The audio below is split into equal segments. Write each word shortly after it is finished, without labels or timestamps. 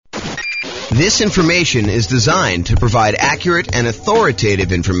This information is designed to provide accurate and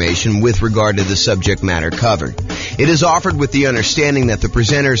authoritative information with regard to the subject matter covered. It is offered with the understanding that the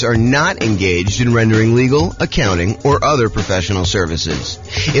presenters are not engaged in rendering legal, accounting, or other professional services.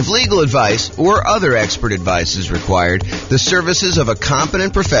 If legal advice or other expert advice is required, the services of a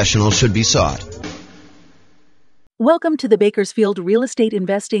competent professional should be sought. Welcome to the Bakersfield Real Estate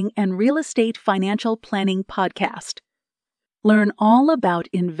Investing and Real Estate Financial Planning Podcast. Learn all about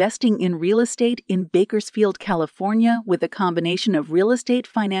investing in real estate in Bakersfield, California, with a combination of real estate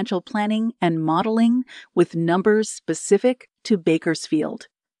financial planning and modeling with numbers specific to Bakersfield.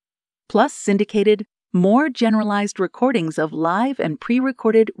 Plus syndicated, more generalized recordings of live and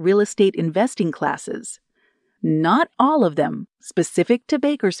pre-recorded real estate investing classes. Not all of them specific to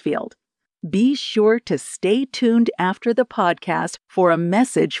Bakersfield. Be sure to stay tuned after the podcast for a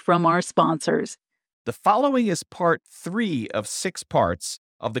message from our sponsors. The following is part 3 of 6 parts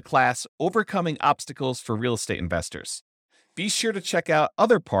of the class Overcoming Obstacles for Real Estate Investors. Be sure to check out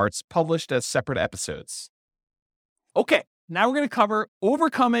other parts published as separate episodes. Okay, now we're going to cover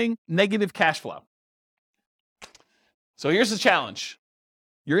overcoming negative cash flow. So here's the challenge.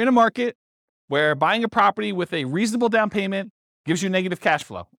 You're in a market where buying a property with a reasonable down payment gives you negative cash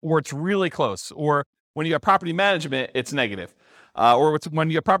flow, or it's really close, or when you have property management, it's negative. Or when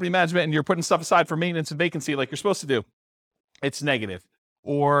you have property management and you're putting stuff aside for maintenance and vacancy like you're supposed to do, it's negative.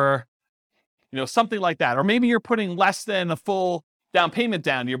 Or, something like that. Or maybe you're putting less than a full down payment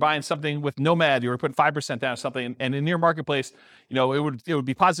down. You're buying something with Nomad. You're putting 5% down or something. And in your marketplace, it would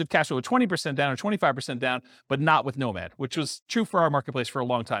be positive cash flow with 20% down or 25% down, but not with Nomad, which was true for our marketplace for a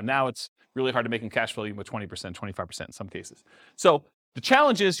long time. Now it's really hard to make cash flow even with 20%, 25% in some cases. So the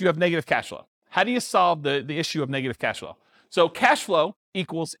challenge is you have negative cash flow. How do you solve the issue of negative cash flow? So cash flow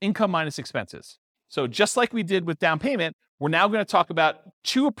equals income minus expenses. So just like we did with down payment, we're now going to talk about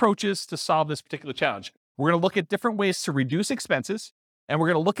 2 approaches to solve this particular challenge. We're going to look at different ways to reduce expenses, and we're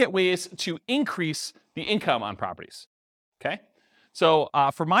going to look at ways to increase the income on properties. Okay? So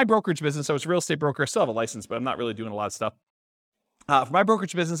for my brokerage business, I was a real estate broker. I still have a license, but I'm not really doing a lot of stuff. For my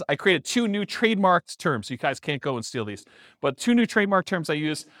brokerage business, I created 2 new trademarked terms. So you guys can't go and steal these. But 2 new trademark terms I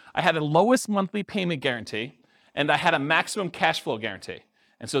used. I had a lowest monthly payment guarantee, and I had a maximum cash flow guarantee.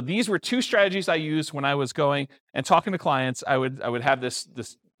 And so these were 2 strategies I used when I was going and talking to clients. I would have this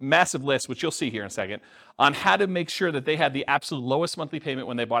massive list, which you'll see here in a second, on how to make sure that they had the absolute lowest monthly payment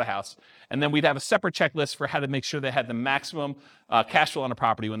when they bought a house. And then we'd have a separate checklist for how to make sure they had the maximum cash flow on a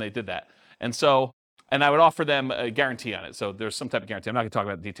property when they did that. And I would offer them a guarantee on it. So there's some type of guarantee. I'm not going to talk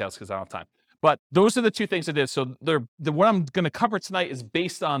about the details because I don't have time. But those are the 2 things I did. So what I'm going to cover tonight is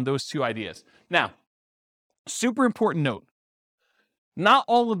based on those 2 ideas. Now, super important note, not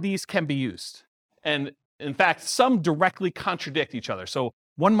all of these can be used. And in fact, some directly contradict each other. So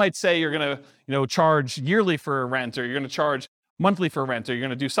one might say you're going to, charge yearly for a rent, or you're going to charge monthly for a rent, or you're going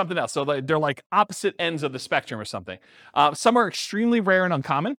to do something else. So they're like opposite ends of the spectrum or something. Some are extremely rare and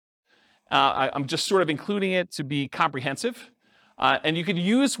uncommon. I'm just sort of including it to be comprehensive. And you can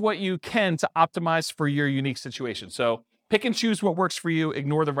use what you can to optimize for your unique situation. So pick and choose what works for you,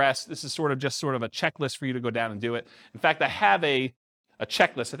 ignore the rest. This is sort of a checklist for you to go down and do it. In fact, I have a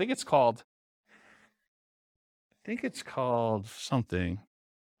checklist. I think it's called something.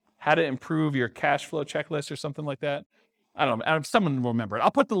 How to improve your cash flow checklist or something like that. I don't know. Someone will remember it.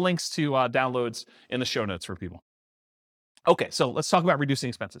 I'll put the links to downloads in the show notes for people. Okay, so let's talk about reducing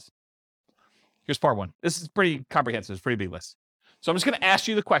expenses. Here's part 1. This is pretty comprehensive. It's a pretty big list. So I'm just going to ask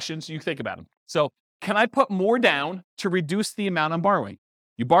you the questions. You think about them. So can I put more down to reduce the amount I'm borrowing?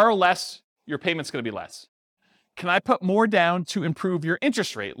 You borrow less, your payment's going to be less. Can I put more down to improve your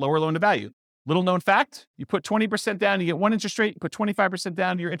interest rate, lower loan to value? Little known fact, you put 20% down, you get one interest rate. You put 25%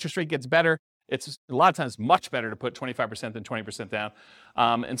 down, your interest rate gets better. It's a lot of times much better to put 25% than 20%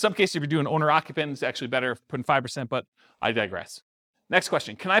 down. In some cases, if you're doing owner-occupant, it's actually better putting 5%, but I digress. Next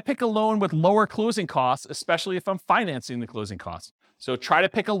question, can I pick a loan with lower closing costs, especially if I'm financing the closing costs? So try to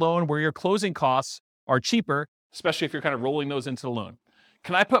pick a loan where your closing costs are cheaper, especially if you're kind of rolling those into the loan.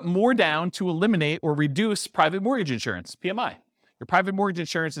 Can I put more down to eliminate or reduce private mortgage insurance, PMI? Your private mortgage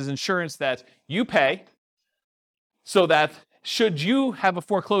insurance is insurance that you pay so that should you have a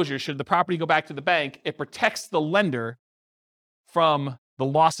foreclosure, should the property go back to the bank, it protects the lender from the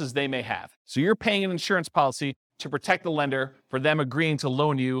losses they may have. So you're paying an insurance policy to protect the lender for them agreeing to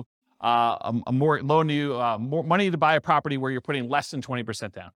loan you more money to buy a property where you're putting less than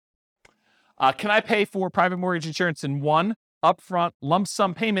 20% down. Can I pay for private mortgage insurance in one upfront lump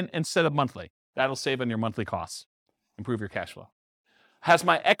sum payment instead of monthly? That'll save on your monthly costs, improve your cash flow. Has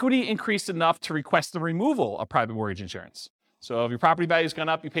my equity increased enough to request the removal of private mortgage insurance? So if your property value has gone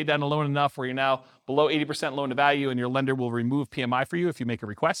up, you paid down the loan enough where you're now below 80% loan to value, and your lender will remove PMI for you if you make a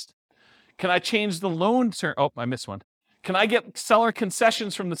request. Can I change the loan term? Oh, I missed one. Can I get seller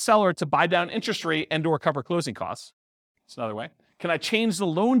concessions from the seller to buy down interest rate and or cover closing costs? That's another way. Can I change the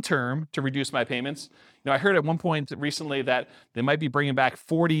loan term to reduce my payments? I heard at one point recently that they might be bringing back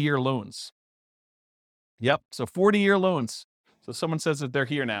 40-year loans. Yep, so 40-year loans. So someone says that they're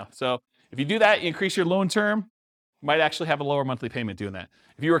here now. So if you do that, you increase your loan term, you might actually have a lower monthly payment doing that.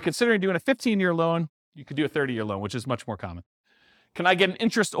 If you were considering doing a 15-year loan, you could do a 30-year loan, which is much more common. Can I get an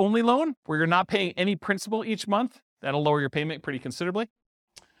interest-only loan where you're not paying any principal each month? That'll lower your payment pretty considerably.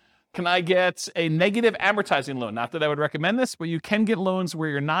 Can I get a negative amortizing loan? Not that I would recommend this, but you can get loans where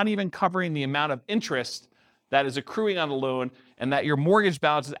you're not even covering the amount of interest that is accruing on the loan and that your mortgage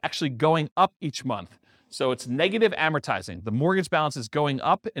balance is actually going up each month. So it's negative amortizing. The mortgage balance is going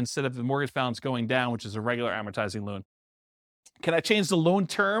up instead of the mortgage balance going down, which is a regular amortizing loan. Can I change the loan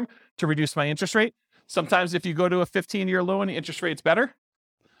term to reduce my interest rate? Sometimes if you go to a 15-year loan, the interest rate's better.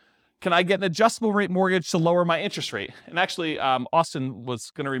 Can I get an adjustable rate mortgage to lower my interest rate? And actually, Austin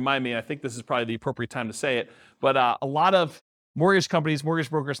was going to remind me, and I think this is probably the appropriate time to say it, but a lot of mortgage companies, mortgage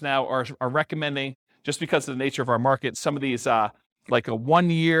brokers now are recommending, just because of the nature of our market, some of these like a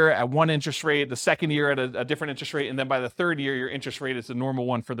 1 year at one interest rate, the second year at a different interest rate, and then by the third year, your interest rate is the normal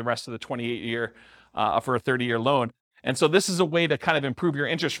one for the rest of the 28-year for a 30-year loan. And so this is a way to kind of improve your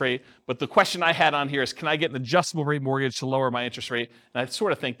interest rate. But the question I had on here is, can I get an adjustable rate mortgage to lower my interest rate? And I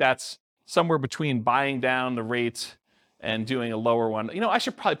sort of think that's somewhere between buying down the rate and doing a lower one. I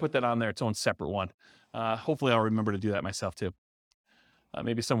should probably put that on there, its own separate one. Hopefully I'll remember to do that myself too.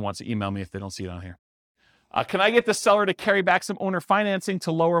 Maybe someone wants to email me if they don't see it on here. Can I get the seller to carry back some owner financing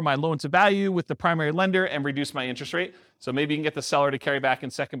to lower my loan to value with the primary lender and reduce my interest rate? So maybe you can get the seller to carry back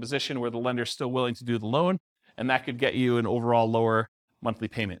in second position where the lender is still willing to do the loan, and that could get you an overall lower monthly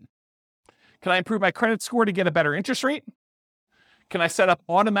payment. Can I improve my credit score to get a better interest rate? Can I set up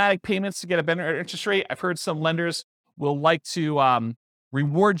automatic payments to get a better interest rate? I've heard some lenders will like to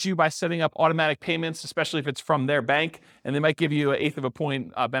reward you by setting up automatic payments, especially if it's from their bank, and they might give you 1/8 of a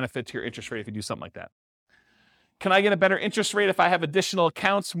point benefit to your interest rate if you do something like that. Can I get a better interest rate if I have additional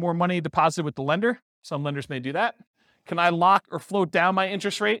accounts, more money deposited with the lender? Some lenders may do that. Can I lock or float down my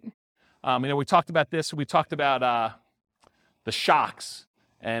interest rate? We talked about this. We talked about the shocks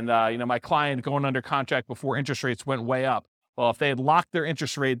and, my client going under contract before interest rates went way up. Well, if they had locked their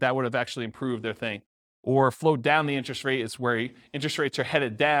interest rate, that would have actually improved their thing. Or float down the interest rate is where interest rates are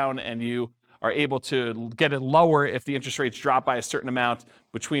headed down and you are able to get it lower if the interest rates drop by a certain amount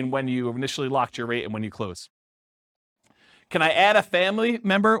between when you initially locked your rate and when you close. Can I add a family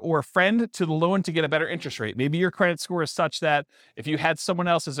member or a friend to the loan to get a better interest rate? Maybe your credit score is such that if you had someone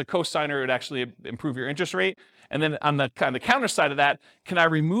else as a co-signer, it would actually improve your interest rate. And then on the counter side of that, can I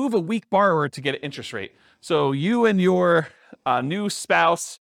remove a weak borrower to get an interest rate? So you and your new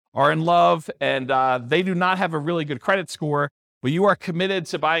spouse are in love and they do not have a really good credit score, but you are committed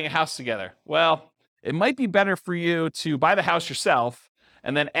to buying a house together. Well, it might be better for you to buy the house yourself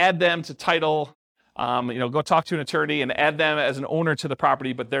and then add them to title. Go talk to an attorney and add them as an owner to the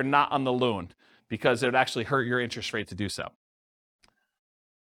property, but they're not on the loan because it would actually hurt your interest rate to do so.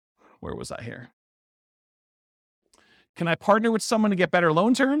 Where was I here? Can I partner with someone to get better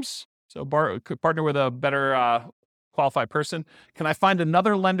loan terms? So partner with a better qualified person. Can I find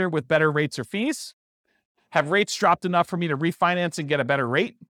another lender with better rates or fees? Have rates dropped enough for me to refinance and get a better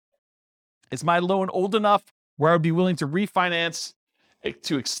rate? Is my loan old enough where I would be willing to refinance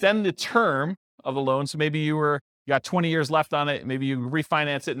to extend the term of the loan? So maybe you got 20 years left on it. Maybe you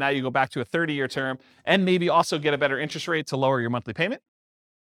refinance it. Now you go back to a 30-year term and maybe also get a better interest rate to lower your monthly payment.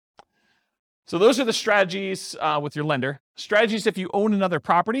 So those are the strategies with your lender. Strategies if you own another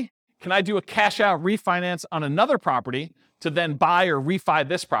property. Can I do a cash out refinance on another property to then buy or refi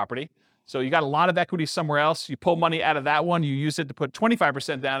this property? So you got a lot of equity somewhere else. You pull money out of that one. You use it to put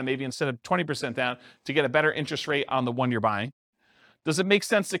 25% down and maybe instead of 20% down to get a better interest rate on the one you're buying. Does it make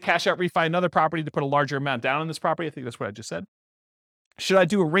sense to cash out refi another property to put a larger amount down on this property? I think that's what I just said. Should I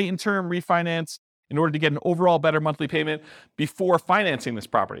do a rate and term refinance in order to get an overall better monthly payment before financing this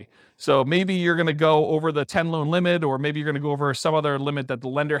property? So maybe you're going to go over the 10 loan limit, or maybe you're going to go over some other limit that the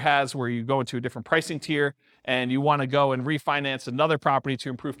lender has where you go into a different pricing tier and you want to go and refinance another property to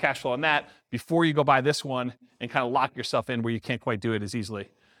improve cash flow on that before you go buy this one and kind of lock yourself in where you can't quite do it as easily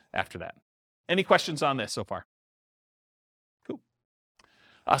after that. Any questions on this so far?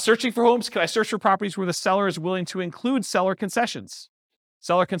 Searching for homes, can I search for properties where the seller is willing to include seller concessions?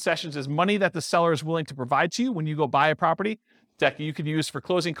 Seller concessions is money that the seller is willing to provide to you when you go buy a property that you can use for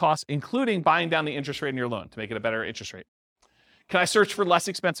closing costs, including buying down the interest rate in your loan to make it a better interest rate. Can I search for less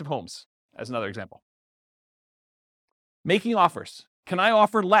expensive homes, as another example? Making offers. Can I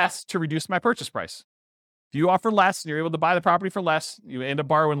offer less to reduce my purchase price? If you offer less and you're able to buy the property for less, you end up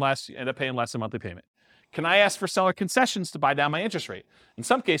borrowing less, you end up paying less a monthly payment. Can I ask for seller concessions to buy down my interest rate? In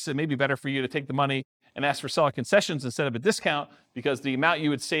some cases, it may be better for you to take the money and ask for seller concessions instead of a discount, because the amount you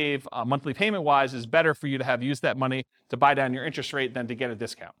would save monthly payment-wise is better for you to have used that money to buy down your interest rate than to get a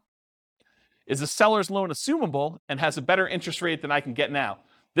discount. Is the seller's loan assumable and has a better interest rate than I can get now?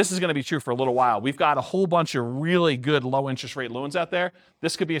 This is going to be true for a little while. We've got a whole bunch of really good low interest rate loans out there.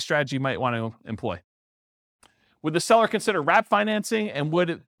 This could be a strategy you might want to employ. Would the seller consider wrap financing, and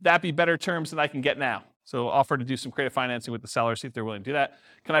would that be better terms than I can get now? So offer to do some creative financing with the seller, see if they're willing to do that.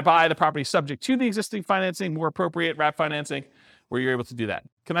 Can I buy the property subject to the existing financing, more appropriate wrap financing, where you're able to do that?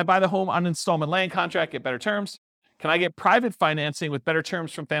 Can I buy the home on installment land contract, get better terms? Can I get private financing with better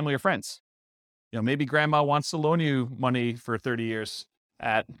terms from family or friends? Maybe grandma wants to loan you money for 30 years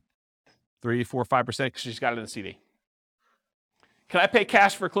at 3, 4, 5% because she's got it in a CD. Can I pay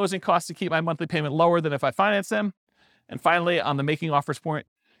cash for closing costs to keep my monthly payment lower than if I finance them? And finally, on the making offers point,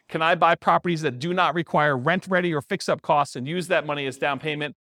 can I buy properties that do not require rent-ready or fix-up costs and use that money as down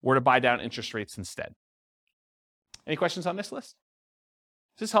payment, or to buy down interest rates instead? Any questions on this list?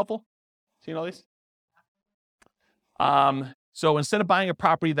 Is this helpful? Seeing all these? So instead of buying a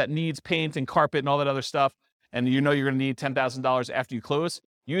property that needs paint and carpet and all that other stuff, and you're going to need $10,000 after you close,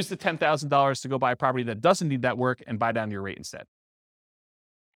 use the $10,000 to go buy a property that doesn't need that work and buy down your rate instead.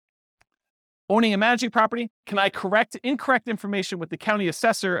 Owning and managing property, can I correct incorrect information with the county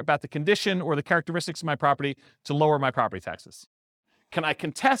assessor about the condition or the characteristics of my property to lower my property taxes? Can I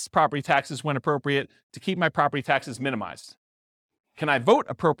contest property taxes when appropriate to keep my property taxes minimized? Can I vote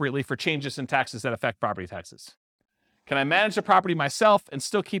appropriately for changes in taxes that affect property taxes? Can I manage the property myself and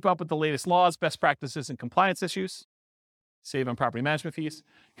still keep up with the latest laws, best practices, and compliance issues? Save on property management fees.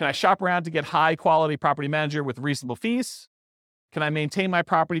 Can I shop around to get high-quality property manager with reasonable fees? Can I maintain my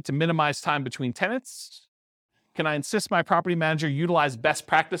property to minimize time between tenants? Can I insist my property manager utilize best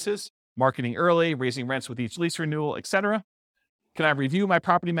practices, marketing early, raising rents with each lease renewal, etc.? Can I review my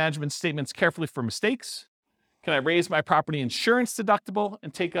property management statements carefully for mistakes? Can I raise my property insurance deductible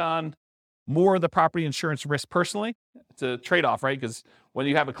and take on more of the property insurance risk personally? It's a trade-off, right? Because when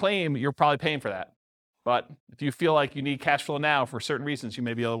you have a claim, you're probably paying for that. But if you feel like you need cash flow now for certain reasons, you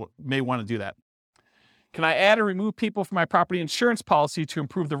may want to do that. Can I add or remove people from my property insurance policy to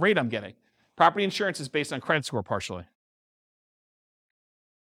improve the rate I'm getting? Property insurance is based on credit score partially.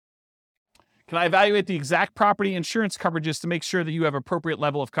 Can I evaluate the exact property insurance coverages to make sure that you have appropriate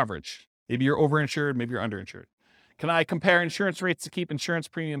level of coverage? Maybe you're overinsured, maybe you're underinsured. Can I compare insurance rates to keep insurance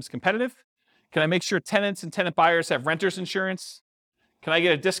premiums competitive? Can I make sure tenants and tenant buyers have renter's insurance? Can I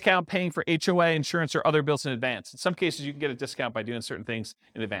get a discount paying for HOA insurance or other bills in advance? In some cases, you can get a discount by doing certain things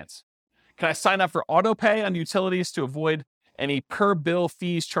in advance. Can I sign up for auto pay on utilities to avoid any per bill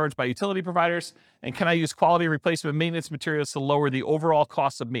fees charged by utility providers? And can I use quality replacement maintenance materials to lower the overall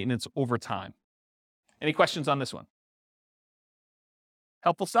cost of maintenance over time? Any questions on this one?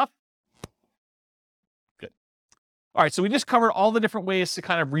 Helpful stuff? Good. All right, so we just covered all the different ways to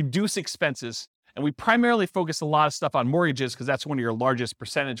kind of reduce expenses. And we primarily focus a lot of stuff on mortgages because that's one of your largest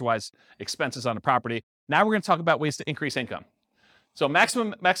percentage-wise expenses on a property. Now we're going to talk about ways to increase income. So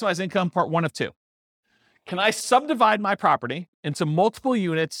maximize income, part 1 of 2. Can I subdivide my property into multiple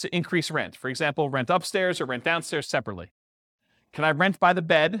units to increase rent? For example, rent upstairs or rent downstairs separately. Can I rent by the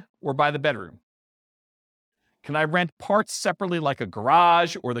bed or by the bedroom? Can I rent parts separately like a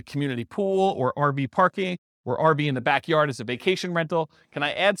garage or the community pool or RV parking or RV in the backyard as a vacation rental? Can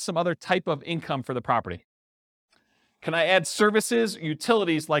I add some other type of income for the property? Can I add services,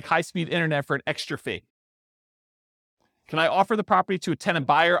 utilities like high-speed internet for an extra fee? Can I offer the property to a tenant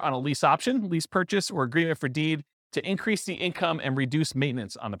buyer on a lease option, lease purchase, or agreement for deed to increase the income and reduce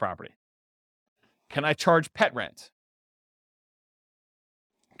maintenance on the property? Can I charge pet rent?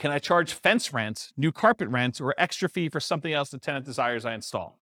 Can I charge fence rent, new carpet rent, or extra fee for something else the tenant desires I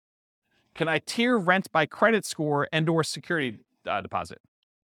install? Can I tier rent by credit score and/or security deposit?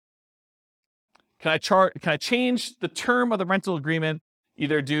 Can I change the term of the rental agreement,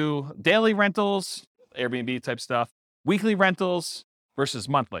 either do daily rentals, Airbnb type stuff, weekly rentals versus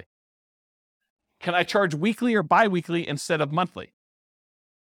monthly? Can I charge weekly or biweekly instead of monthly?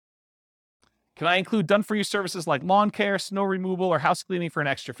 Can I include done-for-you services like lawn care, snow removal, or house cleaning for an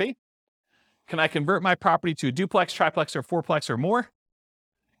extra fee? Can I convert my property to a duplex, triplex, or fourplex or more?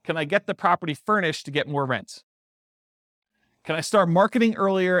 Can I get the property furnished to get more rent? Can I start marketing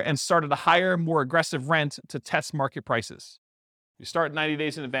earlier and start at a higher, more aggressive rent to test market prices? You start 90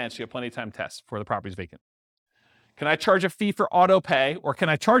 days in advance, you have plenty of time to test before the property is vacant. Can I charge a fee for auto pay, or can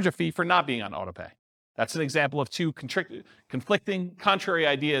I charge a fee for not being on auto pay? That's an example of two conflicting, contrary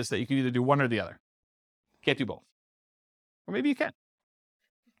ideas that you can either do one or the other. Can't do both. Or maybe you can.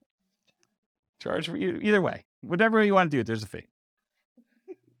 Charge for either way. Whatever you want to do, there's a fee.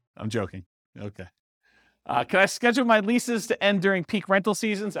 I'm joking. Okay. Can I schedule my leases to end during peak rental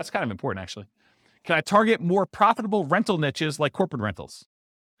seasons? That's kind of important, actually. Can I target more profitable rental niches like corporate rentals?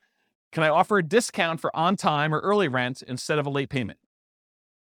 Can I offer a discount for on-time or early rent instead of a late payment?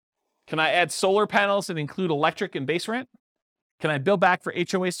 Can I add solar panels and include electric and base rent? Can I bill back for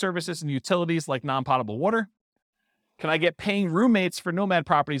HOA services and utilities like non-potable water? Can I get paying roommates for nomad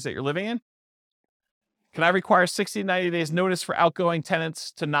properties that you're living in? Can I require 60 to 90 days notice for outgoing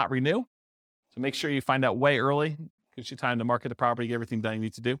tenants to not renew? So make sure you find out way early. Gives you time to market the property, get everything done you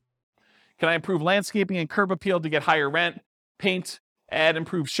need to do. Can I improve landscaping and curb appeal to get higher rent? Paint, add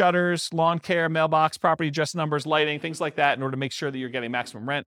improved shutters, lawn care, mailbox, property address numbers, lighting, things like that in order to make sure that you're getting maximum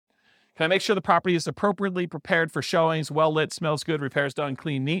rent. Can I make sure the property is appropriately prepared for showings, well lit, smells good, repairs done,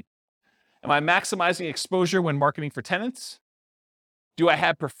 clean, neat? Am I maximizing exposure when marketing for tenants? Do I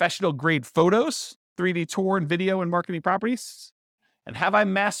have professional grade photos, 3D tour and video and marketing properties? And have I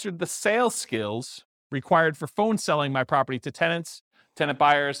mastered the sales skills required for phone selling my property to tenants, tenant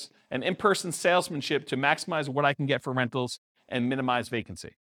buyers, and in-person salesmanship to maximize what I can get for rentals and minimize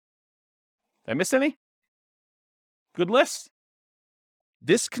vacancy? Did I miss any? Good list?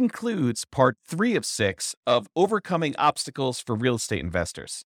 This concludes part 3 of 6 of Overcoming Obstacles for Real Estate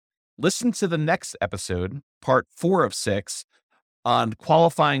Investors. Listen to the next episode, part 4 of 6, on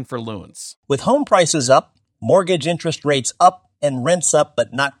qualifying for loans. With home prices up, mortgage interest rates up, and rents up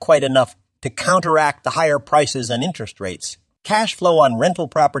but not quite enough to counteract the higher prices and interest rates, cash flow on rental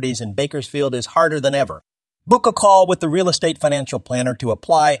properties in Bakersfield is harder than ever. Book a call with the Real Estate Financial Planner to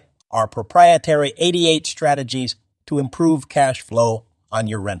apply our proprietary 88 strategies to improve cash flow on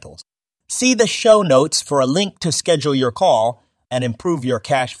your rentals. See the show notes for a link to schedule your call and improve your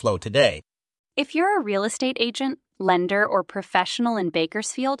cash flow today. If you're a real estate agent, lender, or professional in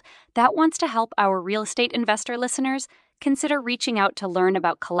Bakersfield that wants to help our real estate investor listeners, consider reaching out to learn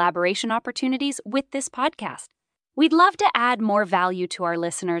about collaboration opportunities with this podcast. We'd love to add more value to our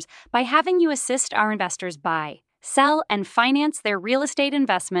listeners by having you assist our investors buy, sell, and finance their real estate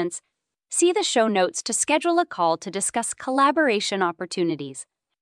investments. See the show notes to schedule a call to discuss collaboration opportunities.